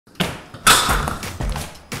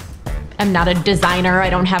I'm not a designer.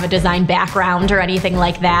 I don't have a design background or anything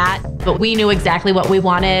like that. But we knew exactly what we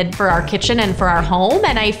wanted for our kitchen and for our home.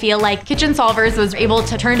 And I feel like Kitchen Solvers was able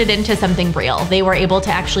to turn it into something real. They were able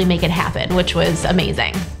to actually make it happen, which was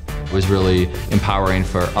amazing. It was really empowering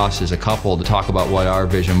for us as a couple to talk about what our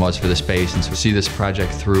vision was for the space and to see this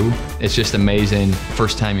project through. It's just amazing.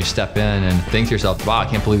 First time you step in and think to yourself, wow, I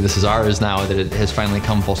can't believe this is ours now, that it has finally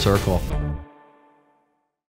come full circle.